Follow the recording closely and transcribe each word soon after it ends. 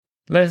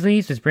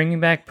Leslie's is bringing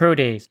back Pro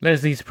Days.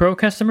 Leslie's Pro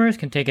customers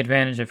can take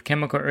advantage of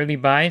chemical early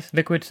buys,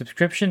 liquid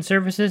subscription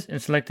services in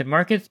selected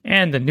markets,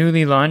 and the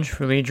newly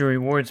launched Leisure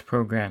Rewards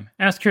program.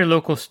 Ask your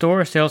local store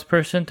or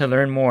salesperson to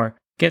learn more.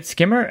 Get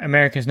Skimmer,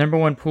 America's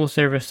 #1 pool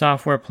service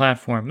software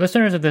platform.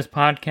 Listeners of this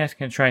podcast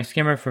can try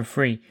Skimmer for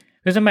free.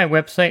 Visit my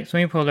website,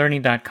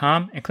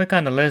 swimmingpoollearning.com, and click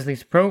on the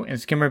Leslie's Pro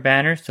and Skimmer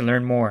banners to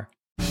learn more.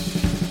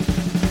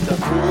 The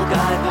Pool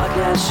Guy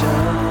Podcast Show.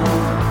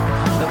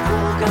 The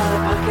Pool Guy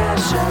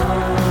Podcast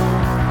Show.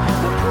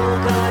 The Pool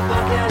Guy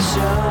Podcast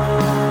Show.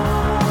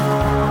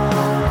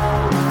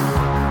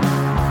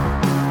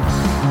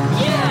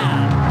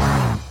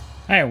 Yeah!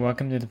 Hi,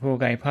 welcome to the Pool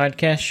Guy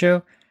Podcast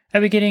Show.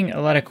 I've been getting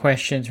a lot of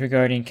questions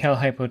regarding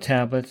Cal-Hypo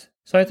tablets,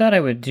 so I thought I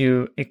would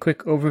do a quick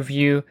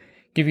overview,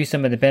 give you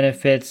some of the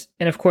benefits,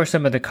 and of course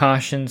some of the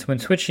cautions when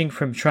switching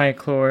from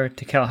trichlor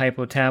to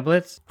Cal-Hypo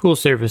tablets. Pool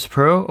Service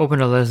Pro, open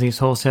a Leslie's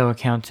wholesale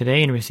account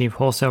today and receive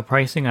wholesale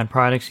pricing on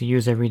products you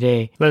use every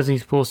day.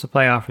 Leslie's Pool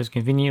Supply offers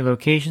convenient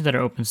locations that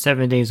are open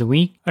 7 days a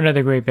week.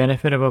 Another great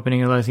benefit of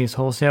opening a Leslie's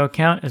wholesale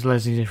account is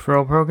Leslie's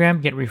referral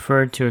program. Get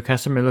referred to a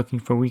customer looking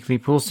for weekly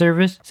pool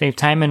service. Save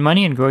time and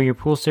money and grow your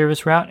pool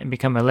service route and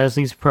become a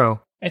Leslie's Pro.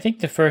 I think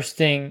the first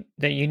thing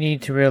that you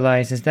need to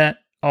realize is that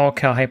all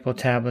Cal-Hypo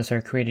tablets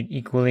are created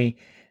equally.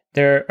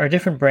 There are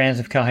different brands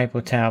of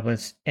Cal-Hypo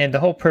tablets, and the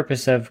whole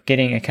purpose of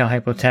getting a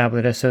Cal-Hypo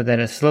tablet is so that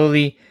it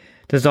slowly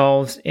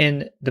dissolves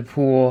in the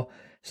pool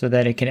so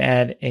that it can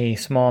add a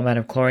small amount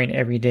of chlorine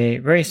every day,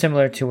 very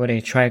similar to what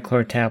a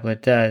trichlor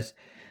tablet does.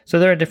 So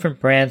there are different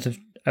brands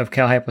of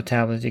Cal-Hypo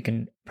tablets you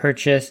can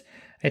purchase.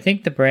 I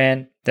think the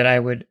brand that I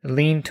would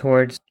lean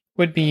towards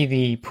would be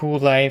the Pool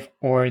Life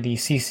or the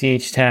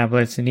CCH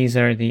tablets, and these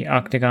are the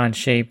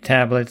octagon-shaped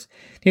tablets.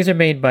 These are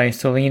made by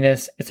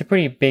Salinas. It's a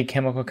pretty big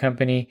chemical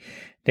company.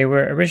 They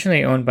were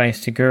originally owned by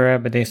Segura,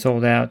 but they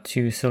sold out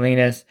to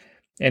Salinas,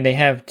 and they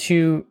have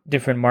two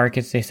different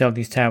markets they sell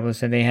these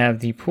tablets, and they have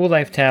the Pool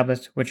Life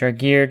tablets, which are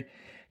geared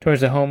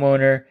towards the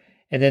homeowner,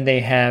 and then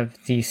they have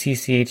the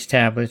CCH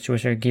tablets,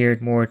 which are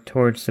geared more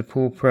towards the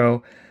pool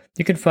pro.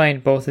 You can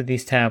find both of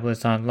these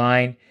tablets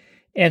online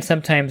and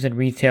sometimes in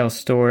retail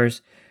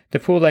stores. The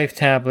Pool Life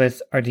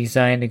tablets are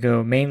designed to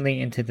go mainly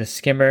into the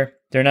skimmer.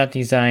 They're not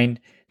designed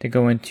to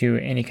go into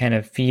any kind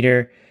of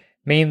feeder,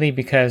 mainly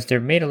because they're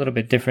made a little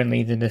bit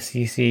differently than the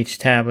CCH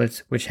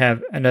tablets, which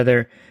have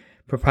another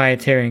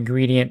proprietary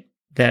ingredient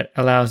that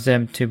allows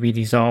them to be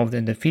dissolved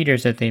in the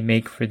feeders that they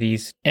make for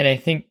these. And I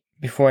think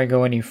before I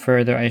go any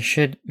further, I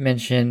should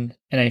mention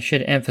and I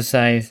should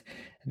emphasize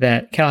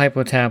that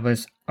Cal-Hypo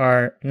tablets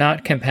are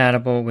not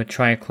compatible with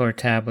trichlor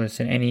tablets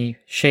in any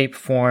shape,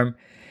 form.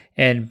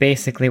 And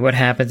basically what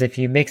happens if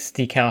you mix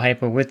the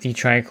Cal-Hypo with the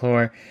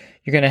trichlor,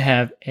 you're going to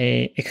have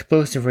a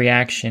explosive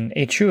reaction,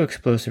 a true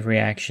explosive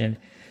reaction.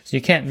 So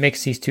you can't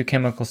mix these two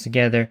chemicals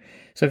together.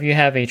 So if you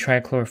have a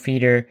trichlor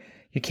feeder,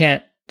 you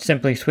can't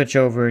simply switch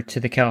over to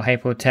the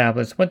Cal-Hypo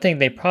tablets. One thing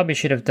they probably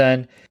should have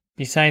done,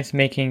 besides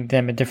making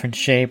them a different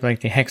shape,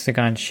 like the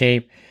hexagon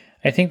shape,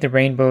 I think the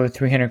Rainbow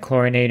 300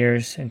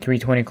 chlorinators and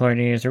 320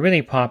 chlorinators are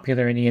really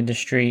popular in the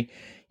industry.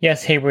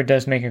 Yes, Hayward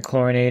does make a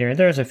chlorinator.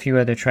 There's a few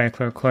other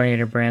trichlor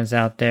chlorinator brands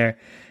out there,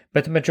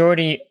 but the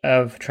majority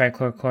of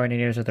trichlor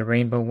chlorinators are the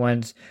Rainbow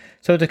ones.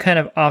 So to kind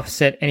of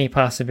offset any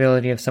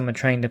possibility of someone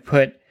trying to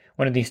put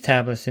one of these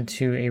tablets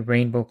into a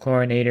Rainbow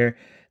chlorinator,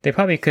 they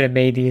probably could have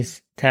made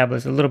these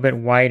tablets a little bit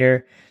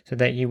wider so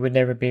that you would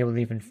never be able to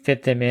even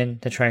fit them in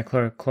the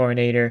trichlor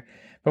chlorinator.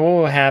 But what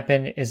will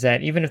happen is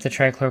that even if the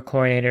trichlor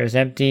chlorinator is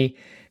empty,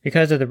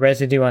 because of the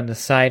residue on the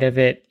side of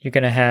it, you're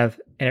going to have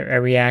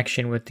a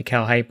reaction with the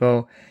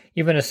Cal-Hypo.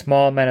 Even a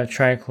small amount of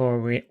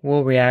trichlor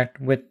will react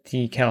with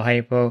the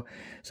Cal-Hypo.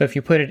 So if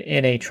you put it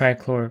in a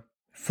trichlor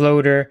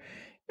floater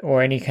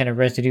or any kind of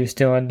residue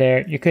still in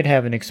there, you could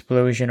have an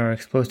explosion or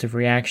explosive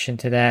reaction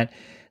to that.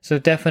 So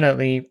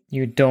definitely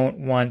you don't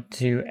want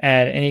to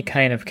add any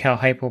kind of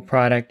Cal-Hypo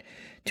product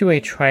to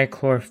a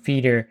trichlor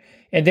feeder.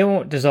 And they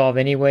won't dissolve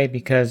anyway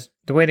because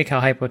the way the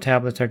Cal-Hypo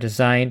tablets are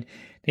designed,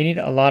 they need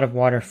a lot of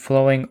water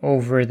flowing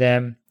over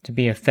them to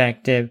be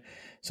effective.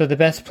 So the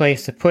best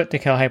place to put the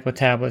Cal-Hypo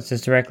tablets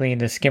is directly in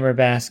the skimmer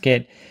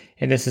basket,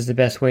 and this is the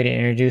best way to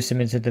introduce them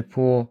into the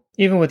pool.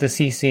 Even with the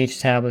CCH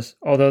tablets,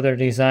 although they're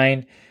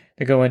designed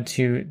to go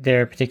into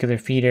their particular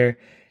feeder,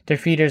 their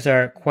feeders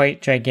are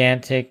quite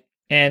gigantic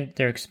and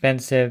they're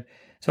expensive.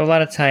 So a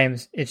lot of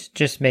times it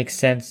just makes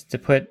sense to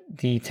put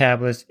the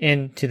tablets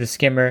into the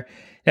skimmer.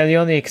 Now the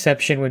only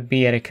exception would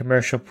be at a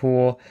commercial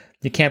pool.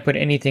 You can't put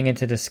anything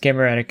into the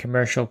skimmer at a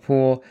commercial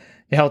pool.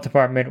 The health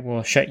department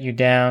will shut you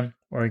down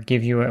or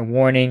give you a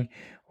warning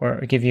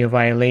or give you a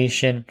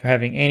violation for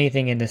having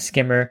anything in the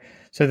skimmer.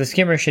 So the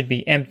skimmer should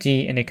be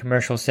empty in a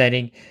commercial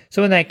setting.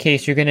 So in that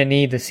case, you're going to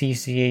need the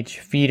CCH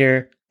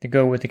feeder to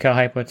go with the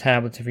Cal-Hypo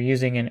tablets. If you're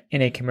using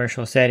in a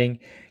commercial setting,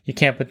 you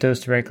can't put those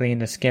directly in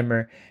the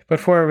skimmer.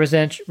 But for a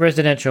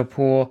residential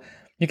pool,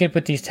 you can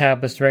put these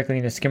tablets directly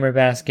in the skimmer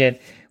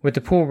basket. With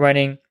the pool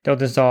running, they'll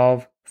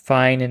dissolve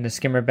fine in the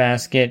skimmer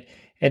basket,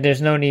 and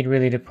there's no need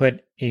really to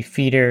put a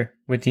feeder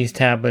with these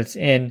tablets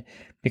in.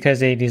 because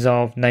they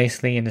dissolve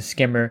nicely in the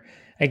skimmer.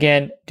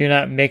 Again, do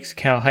not mix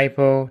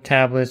Cal-Hypo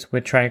tablets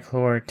with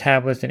trichlor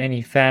tablets in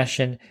any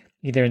fashion,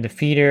 either in the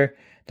feeder,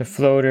 the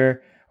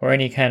floater, or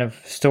any kind of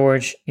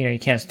storage. You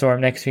can't store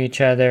them next to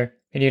each other,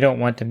 and you don't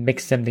want to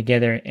mix them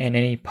together in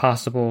any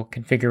possible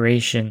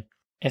configuration.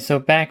 And so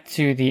back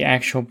to the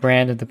actual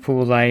brand of the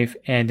Pool Life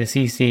and the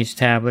CCH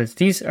tablets.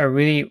 These are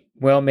really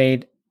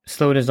well-made,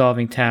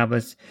 slow-dissolving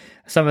tablets.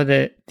 Some of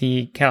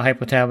the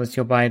Cal-Hypo tablets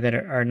you'll buy that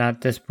are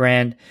not this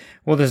brand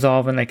will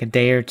dissolve in like a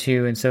day or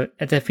two. And so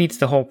it defeats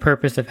the whole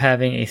purpose of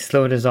having a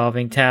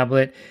slow-dissolving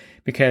tablet,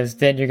 because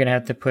then you're going to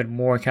have to put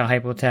more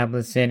Cal-Hypo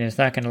tablets in, and it's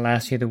not going to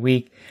last you the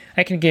week.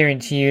 I can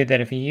guarantee you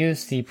that if you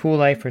use the Pool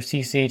Life or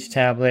CCH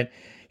tablet,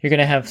 you're going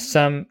to have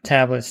some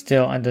tablets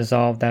still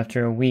undissolved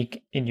after a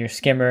week in your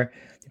skimmer,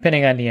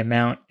 depending on the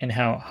amount and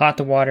how hot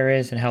the water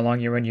is and how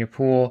long you run your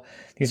pool.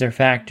 These are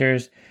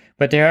factors,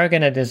 but they are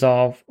going to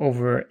dissolve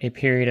over a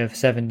period of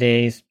 7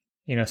 days,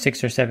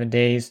 6 or 7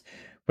 days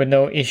with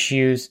no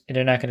issues, and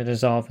they're not going to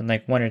dissolve in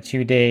like 1 or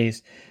 2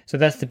 days. So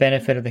that's the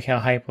benefit of the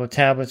Cal-Hypo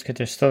tablets, because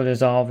they're slow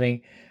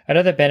dissolving.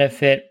 Another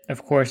benefit,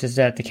 of course, is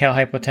that the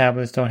Cal-Hypo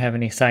tablets don't have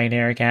any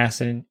cyanuric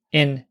acid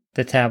in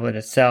the tablet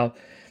itself.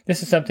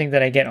 This is something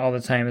that I get all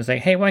the time. It's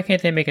like, hey, why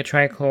can't they make a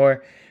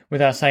trichlor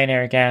without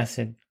cyanuric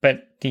acid?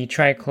 But the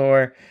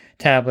trichlor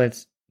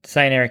tablets,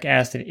 cyanuric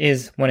acid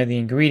is one of the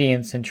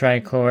ingredients in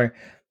trichlor,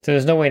 so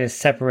there's no way to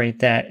separate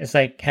that. It's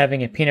like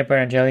having a peanut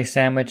butter and jelly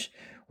sandwich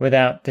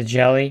without the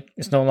jelly.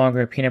 It's no longer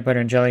a peanut butter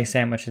and jelly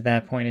sandwich at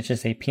that point. It's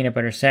just a peanut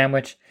butter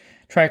sandwich.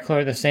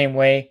 Trichlor the same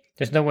way.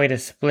 There's no way to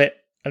split,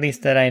 at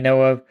least that I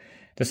know of,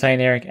 the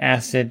cyanuric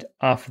acid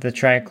off of the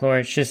trichlor.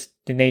 It's just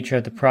the nature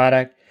of the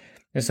product.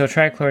 And so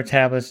trichlor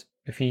tablets,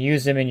 if you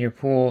use them in your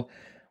pool,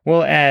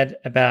 will add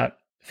about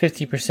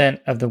 50%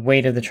 of the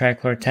weight of the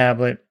trichlor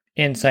tablet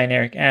in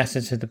cyanuric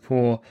acid to the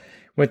pool.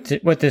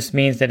 What this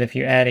means that if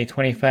you add a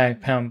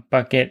 25-pound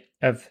bucket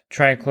of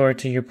trichlor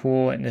to your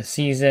pool in the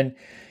season,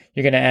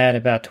 you're going to add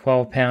about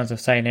 12 pounds of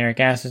cyanuric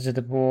acid to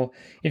the pool.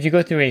 If you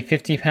go through a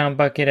 50-pound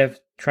bucket of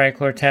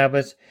trichlor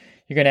tablets,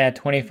 you're going to add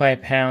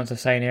 25 pounds of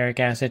cyanuric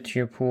acid to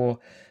your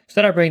pool. So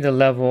that'll bring the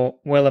level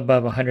well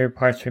above 100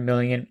 parts per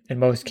million in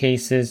most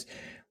cases,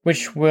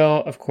 which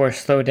will, of course,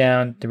 slow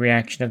down the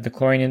reaction of the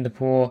chlorine in the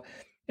pool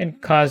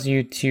and cause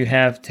you to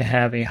have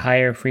a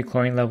higher free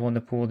chlorine level in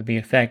the pool to be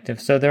effective.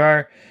 So there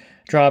are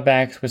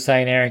drawbacks with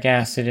cyanuric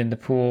acid in the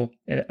pool.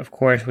 Of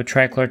course, with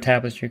trichlor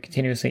tablets, you're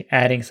continuously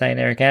adding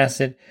cyanuric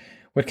acid.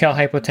 With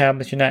Cal-Hypo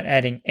tablets, you're not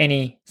adding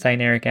any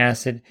cyanuric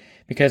acid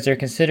because they're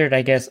considered,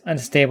 I guess,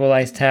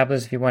 unstabilized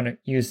tablets, if you want to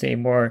use a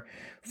more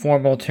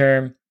formal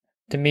term.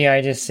 To me,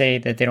 I just say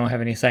that they don't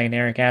have any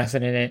cyanuric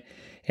acid in it,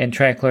 and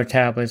trichlor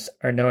tablets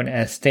are known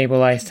as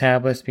stabilized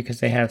tablets because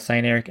they have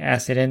cyanuric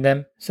acid in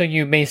them. So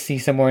you may see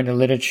somewhere in the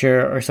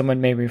literature, or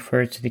someone may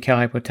refer to the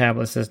Cal-Hypo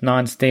tablets as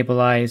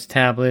non-stabilized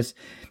tablets.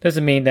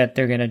 Doesn't mean that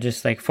they're going to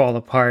just like fall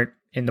apart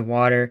in the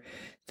water.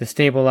 The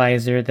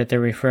stabilizer that they're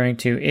referring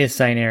to is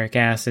cyanuric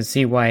acid,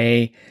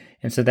 CYA,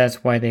 and so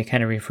that's why they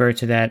kind of refer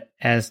to that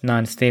as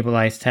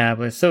non-stabilized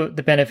tablets. So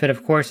the benefit,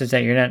 of course, is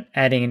that you're not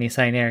adding any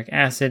cyanuric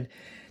acid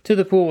to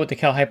the pool with the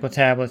Cal-Hypo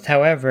tablets.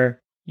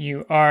 However,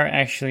 you are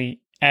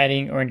actually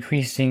adding or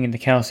increasing the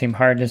calcium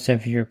hardness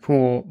of your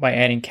pool by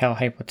adding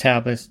Cal-Hypo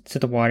tablets to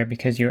the water,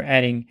 because you're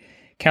adding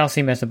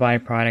calcium as a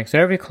byproduct. So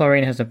every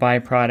chlorine has a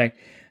byproduct.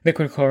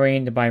 Liquid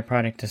chlorine, the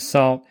byproduct is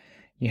salt.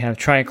 You have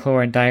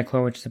trichlor and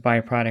dichlor, which is the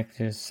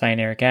byproduct is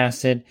cyanuric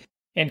acid.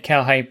 And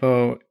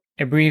Cal-Hypo,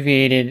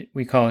 abbreviated,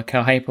 we call it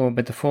Cal-Hypo,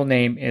 but the full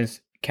name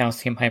is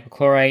calcium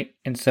hypochlorite.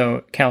 And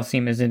so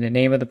calcium is in the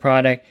name of the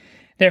product.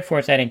 Therefore,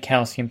 it's adding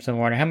calcium to the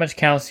water. How much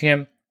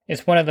calcium?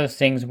 It's one of those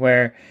things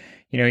where,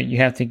 you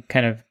have to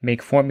kind of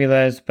make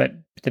formulas, but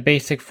the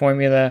basic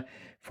formula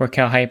for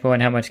Cal-Hypo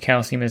and how much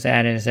calcium is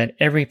added is that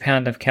every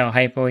pound of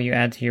Cal-Hypo you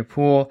add to your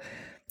pool,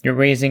 you're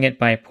raising it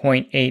by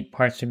 0.8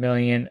 parts per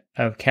million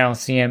of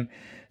calcium.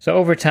 So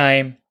over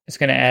time, it's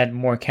going to add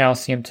more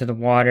calcium to the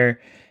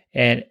water.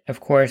 And of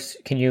course,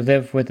 can you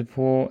live with the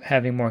pool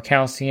having more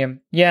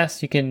calcium?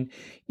 Yes, you can.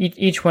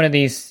 Each one of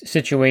these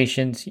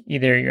situations,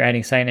 either you're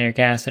adding cyanuric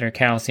acid or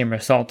calcium or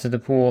salt to the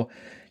pool,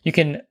 you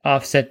can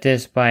offset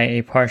this by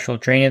a partial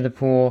drain of the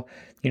pool.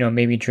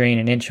 Maybe drain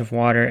an inch of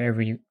water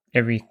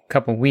every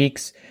couple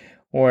weeks.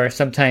 Or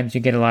sometimes you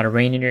get a lot of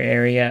rain in your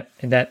area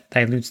and that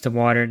dilutes the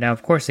water. Now,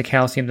 of course, the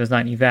calcium does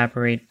not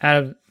evaporate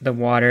out of the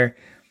water,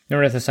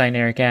 nor does the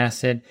cyanuric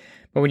acid.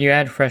 But when you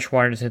add fresh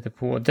water to the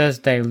pool, it does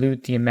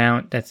dilute the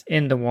amount that's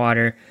in the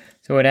water.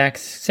 So it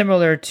acts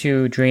similar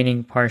to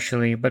draining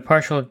partially, but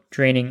partial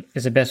draining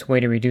is the best way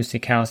to reduce the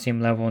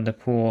calcium level in the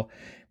pool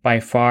by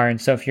far.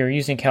 And so if you're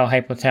using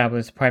Cal-Hypo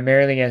tablets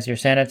primarily as your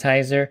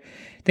sanitizer,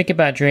 think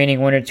about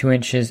draining 1 or 2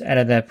 inches out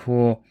of that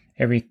pool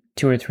every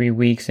 2 or 3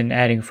 weeks and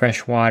adding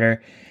fresh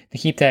water to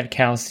keep that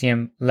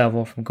calcium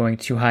level from going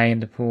too high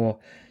in the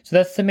pool. So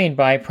that's the main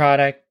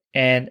byproduct,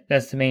 and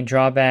that's the main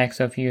drawback.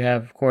 So if you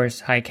have, of course,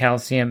 high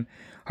calcium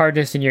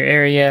hardness in your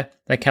area,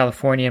 like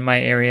California, in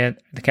my area,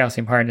 the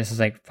calcium hardness is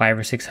like 500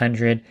 or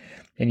 600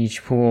 in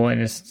each pool,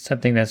 and it's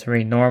something that's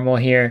very normal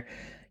here.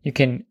 You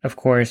can, of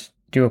course,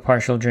 do a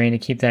partial drain to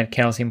keep that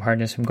calcium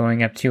hardness from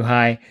going up too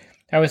high.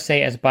 I would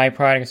say as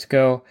byproducts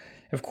go,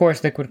 of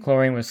course, liquid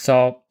chlorine with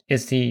salt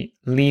is the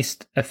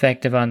least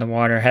effective on the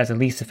water, has the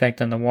least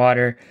effect on the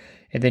water.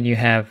 And then you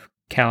have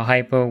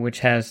Cal-Hypo,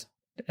 which adds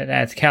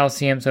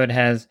calcium, so it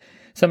has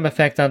some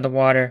effect on the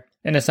water.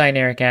 And the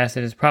cyanuric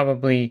acid is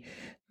probably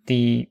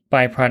the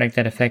byproduct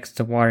that affects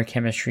the water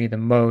chemistry the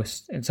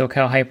most. And so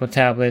Cal-Hypo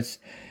tablets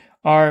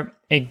are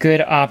a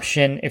good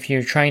option if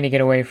you're trying to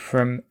get away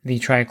from the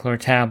trichlor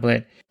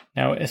tablet.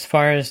 Now, as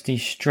far as the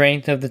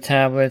strength of the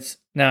tablets,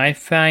 now I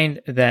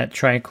find that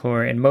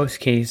trichlor in most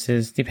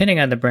cases, depending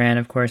on the brand,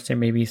 of course, there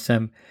may be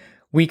some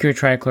weaker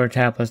trichlor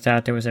tablets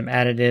out there with some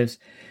additives,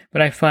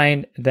 but I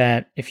find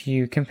that if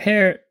you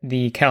compare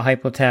the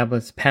Cal-Hypo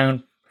tablets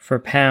pound for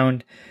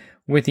pound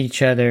with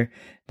each other,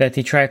 that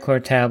the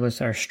trichlor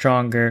tablets are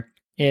stronger.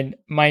 In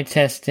my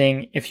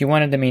testing, if you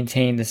wanted to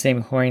maintain the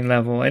same chlorine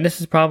level, and this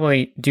is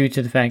probably due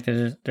to the fact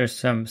that there's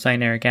some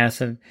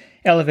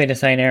elevated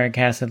cyanuric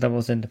acid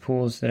levels in the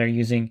pools that are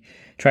using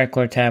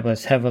trichlor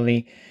tablets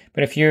heavily.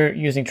 But if you're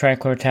using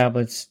trichlor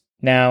tablets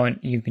now and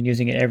you've been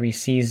using it every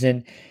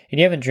season and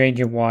you haven't drained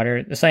your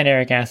water, the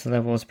cyanuric acid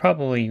level is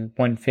probably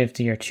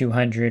 150 or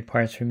 200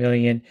 parts per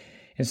million.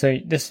 And so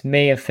this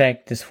may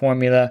affect this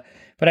formula.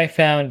 But I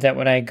found that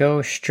when I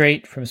go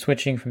straight from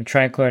switching from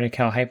trichlor to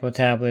Cal-Hypo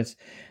tablets,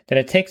 that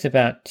it takes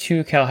about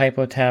 2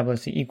 Cal-Hypo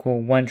tablets to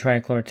equal 1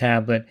 trichlor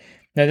tablet.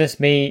 Now this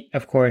may,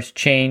 of course,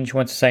 change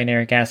once the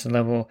cyanuric acid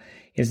level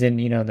is in,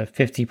 the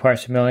 50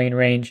 parts per million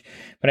range,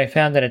 but I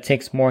found that it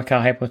takes more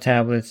Cal-Hypo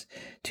tablets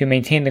to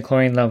maintain the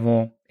chlorine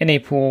level in a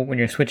pool when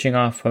you're switching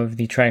off of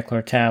the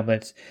trichlor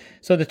tablets.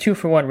 So the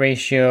 2-for-1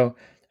 ratio,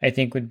 I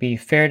think, would be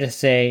fair to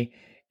say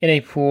in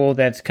a pool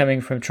that's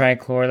coming from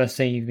trichlor. Let's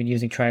say you've been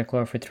using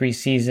trichlor for 3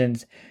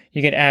 seasons,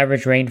 you get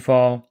average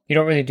rainfall, you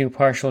don't really do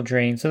partial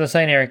drain, so the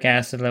cyanuric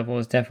acid level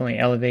is definitely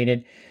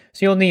elevated.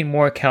 So you'll need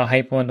more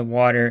Cal-Hypo in the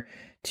water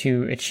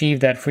to achieve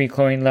that free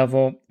chlorine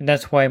level. And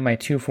that's why my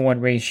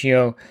 2-for-1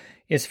 ratio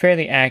is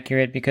fairly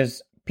accurate,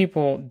 because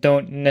people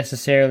don't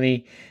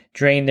necessarily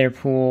drain their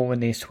pool when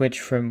they switch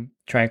from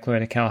trichlor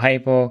to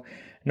Cal-Hypo,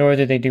 nor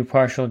do they do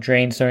partial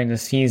drains during the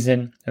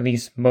season. At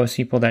least most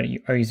people that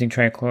are using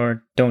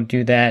trichlor don't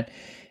do that.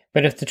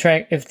 But if the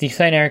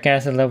cyanuric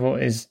acid level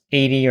is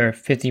 80 or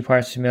 50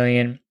 parts per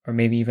million, or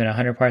maybe even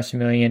 100 parts per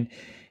million,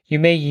 you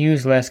may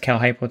use less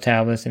Cal-Hypo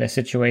tablets in a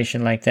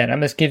situation like that.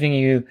 I'm just giving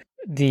you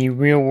the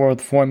real world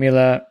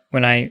formula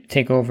when I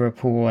take over a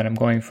pool and I'm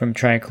going from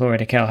trichlor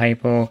to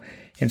Cal-Hypo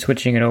and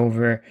switching it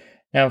over.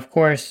 Now, of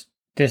course,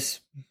 this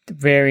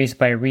varies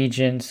by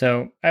region,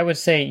 so I would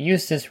say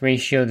use this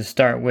ratio to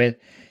start with,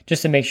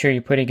 just to make sure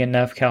you're putting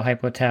enough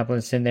Cal-Hypo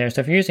tablets in there.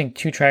 So if you're using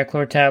 2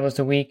 trichlor tablets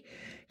a week,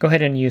 go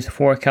ahead and use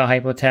 4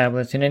 Cal-Hypo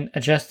tablets and then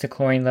adjust the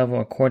chlorine level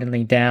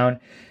accordingly down.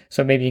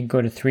 So maybe you can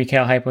go to 3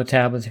 Cal-Hypo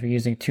tablets if you're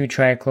using 2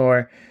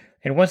 trichlor.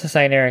 And once the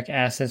cyanuric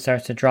acid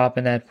starts to drop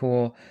in that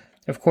pool,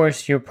 of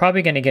course, you're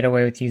probably going to get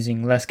away with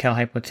using less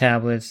Cal-Hypo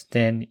tablets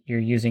than you're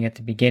using at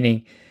the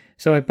beginning.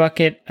 So a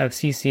bucket of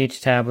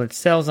CCH tablets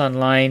sells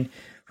online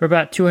for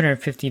about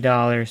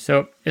 $250.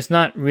 So it's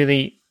not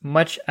really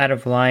much out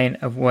of line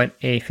of what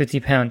a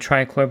 50-pound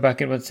trichlor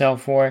bucket would sell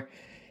for.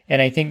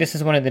 And I think this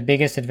is one of the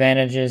biggest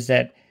advantages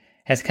that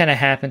has kind of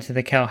happened to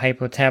the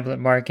Cal-Hypo tablet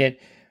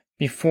market.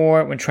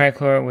 Before, when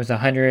trichlor was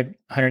 $100,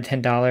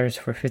 $110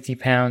 for 50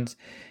 pounds,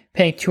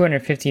 paying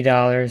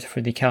 $250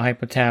 for the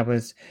Cal-Hypo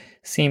tablets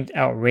seemed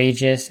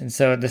outrageous. And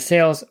so the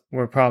sales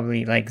were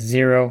probably like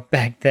zero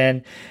back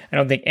then. I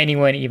don't think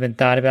anyone even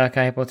thought about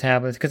Cal-Hypo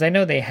tablets, because I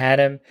know they had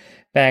them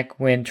back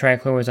when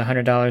trichlor was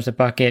 $100 a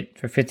bucket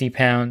for 50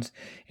 pounds.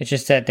 It's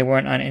just that they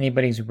weren't on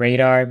anybody's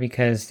radar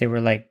because they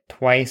were like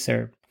twice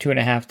or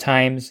 2.5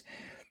 times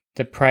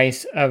the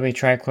price of a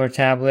trichlor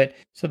tablet.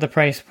 So the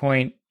price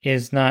point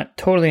is not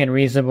totally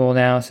unreasonable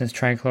now, since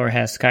trichlor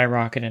has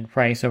skyrocketed in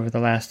price over the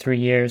last 3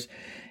 years.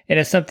 It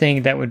is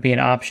something that would be an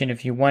option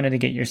if you wanted to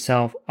get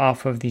yourself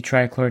off of the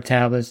trichlor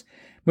tablets.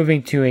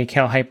 Moving to a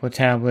Cal-Hypo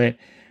tablet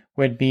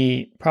would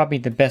be probably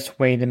the best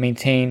way to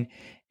maintain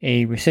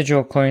a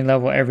residual chlorine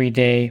level every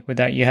day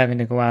without you having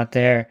to go out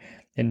there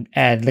and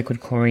add liquid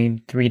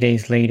chlorine 3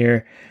 days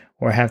later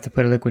or have to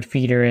put a liquid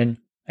feeder in.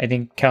 I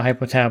think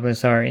Cal-Hypo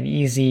tablets are an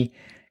easy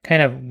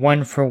kind of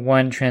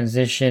 1-for-1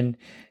 transition,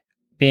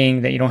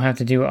 being that you don't have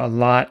to do a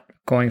lot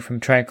going from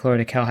trichlor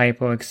to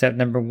Cal-Hypo, except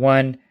number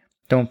 1,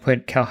 don't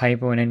put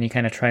Cal-Hypo in any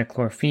kind of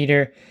trichlor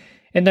feeder.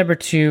 And number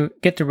 2,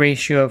 get the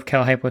ratio of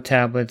Cal-Hypo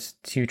tablets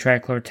to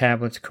trichlor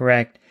tablets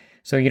correct.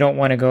 So you don't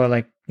want to go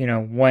like,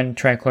 1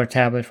 trichlor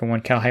tablet for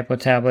 1 Cal-Hypo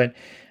tablet.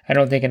 I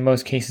don't think in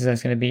most cases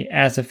that's going to be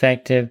as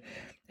effective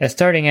as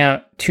starting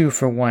out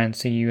 2-for-1.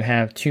 So you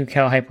have 2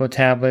 Cal-Hypo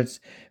tablets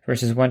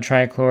versus 1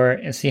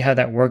 trichlor, and see how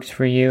that works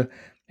for you.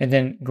 And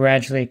then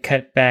gradually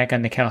cut back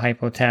on the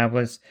Cal-Hypo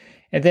tablets.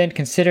 And then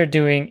consider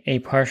doing a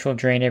partial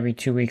drain every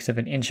 2 weeks of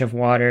 1 inch of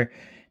water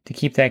to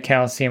keep that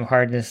calcium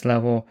hardness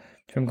level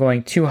from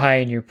going too high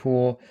in your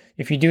pool.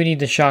 If you do need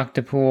to shock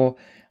the pool,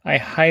 I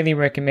highly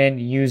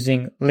recommend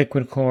using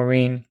liquid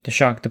chlorine to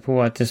shock the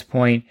pool at this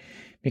point,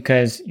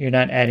 because you're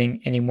not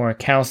adding any more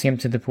calcium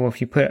to the pool.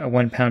 If you put a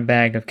 1 pound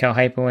bag of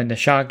Cal-Hypo in to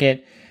shock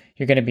it,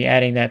 you're going to be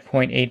adding that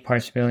 0.8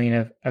 parts per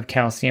million of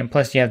calcium.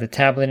 Plus you have the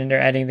tablet in there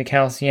adding the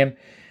calcium.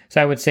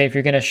 So I would say if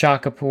you're going to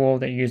shock a pool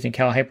that you're using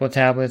Cal-Hypo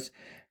tablets,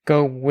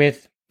 go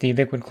with the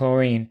liquid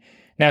chlorine.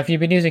 Now, if you've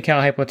been using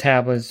Cal-Hypo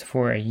tablets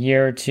for a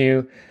year or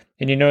two,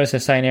 and you notice the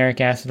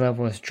cyanuric acid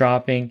level is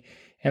dropping,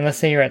 and let's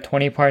say you're at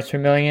 20 parts per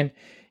million,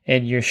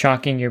 and you're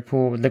shocking your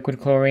pool with liquid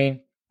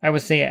chlorine, I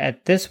would say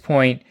at this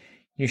point,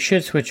 you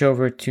should switch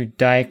over to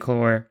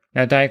dichlor.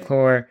 Now,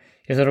 dichlor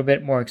is a little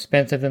bit more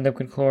expensive than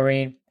liquid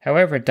chlorine.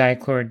 However,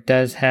 dichlor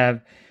does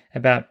have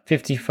about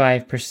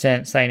 55%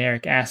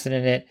 cyanuric acid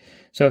in it.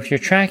 So if you're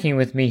tracking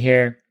with me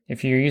here,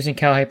 if you're using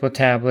Cal-Hypo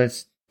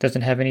tablets,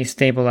 doesn't have any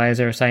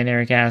stabilizer or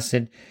cyanuric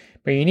acid,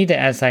 but you need to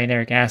add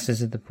cyanuric acid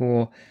to the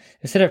pool,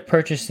 instead of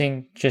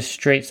purchasing just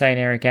straight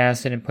cyanuric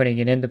acid and putting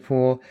it in the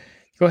pool,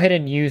 go ahead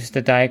and use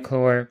the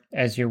dichlor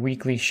as your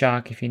weekly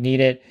shock if you need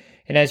it.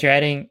 And as you're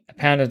adding a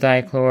pound of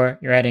dichlor,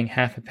 you're adding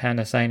half a pound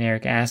of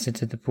cyanuric acid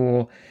to the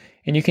pool.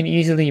 And you can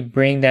easily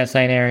bring that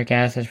cyanuric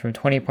acid from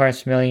 20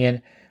 parts per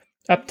million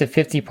up to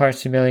 50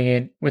 parts per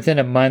million within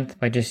a month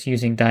by just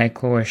using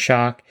dichlor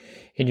shock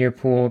in your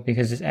pool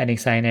because it's adding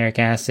cyanuric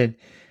acid.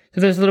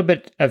 So there's a little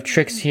bit of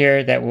tricks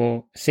here that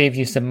will save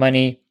you some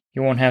money.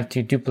 You won't have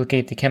to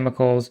duplicate the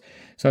chemicals.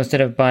 So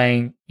instead of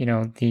buying,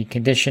 the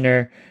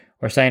conditioner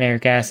or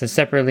cyanuric acid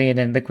separately and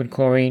then liquid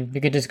chlorine, you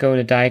could just go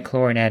to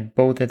dichlor and add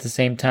both at the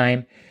same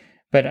time.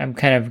 But I'm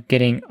kind of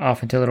getting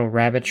off into a little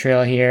rabbit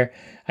trail here.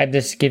 I'm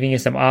just giving you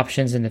some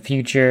options in the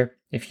future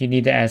if you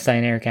need to add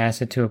cyanuric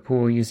acid to a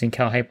pool using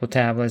Cal-Hypo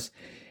tablets.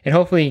 And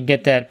hopefully you can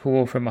get that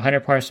pool from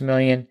 100 parts per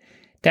million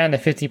down to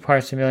 50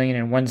 parts per million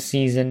in one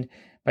season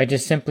by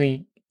just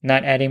simply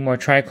not adding more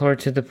trichlor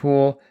to the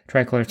pool,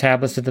 trichlor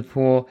tablets to the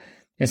pool,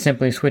 and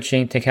simply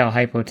switching to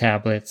Cal-Hypo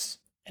tablets.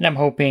 And I'm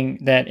hoping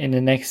that in the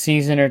next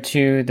season or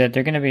two that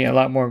they're going to be a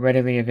lot more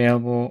readily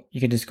available.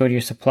 You can just go to your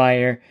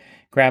supplier,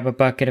 grab a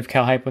bucket of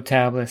Cal-Hypo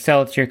tablets,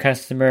 sell it to your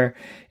customer,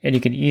 and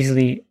you can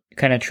easily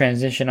kind of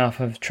transition off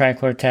of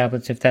trichlor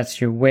tablets if that's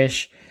your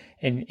wish,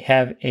 and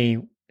have a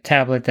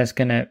tablet that's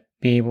going to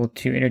be able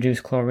to introduce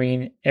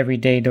chlorine every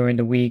day during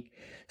the week,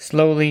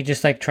 slowly,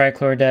 just like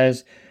trichlor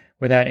does,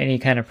 without any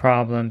kind of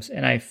problems.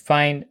 And I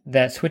find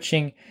that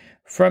switching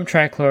from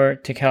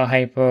trichlor to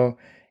Cal-Hypo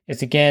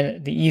is,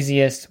 again, the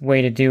easiest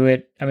way to do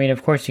it. I mean,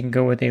 of course, you can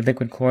go with a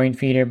liquid chlorine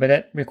feeder, but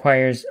that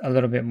requires a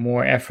little bit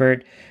more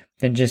effort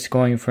than just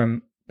going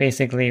from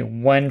basically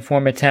one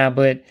form of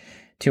tablet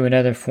to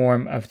another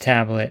form of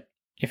tablet.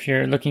 If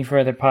you're looking for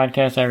other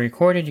podcasts I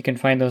recorded, you can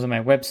find those on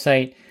my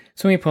website,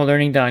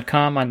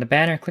 swimmingpoollearning.com. On the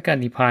banner, click on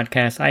the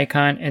podcast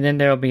icon, and then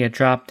there will be a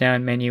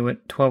drop-down menu with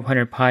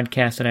 1,200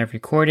 podcasts that I've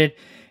recorded,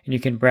 and you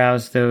can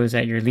browse those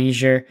at your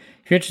leisure.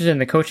 If you're interested in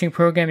the coaching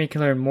program, you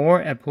can learn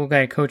more at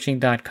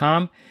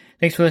poolguycoaching.com.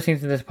 Thanks for listening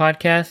to this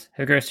podcast.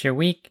 Have a great rest of your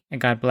week, and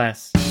God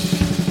bless.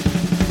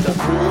 The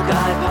Pool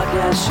Guy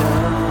Podcast Show.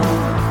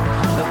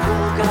 The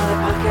Pool Guy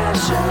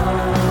Podcast Show.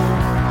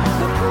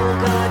 The Pool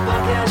Guy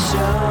Podcast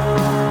Show.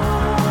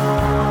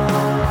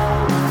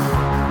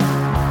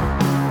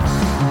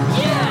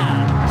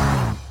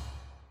 Yeah!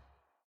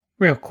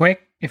 Real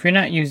quick, if you're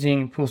not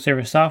using pool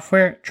service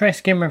software, try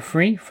Skimmer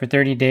free for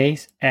 30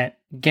 days at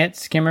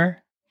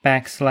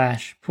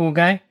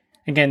getskimmer.com/poolguy.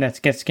 Again,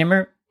 that's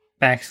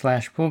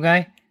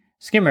getskimmer.com/poolguy.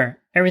 Skimmer,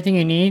 everything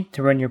you need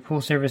to run your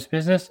pool service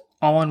business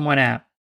all in one app.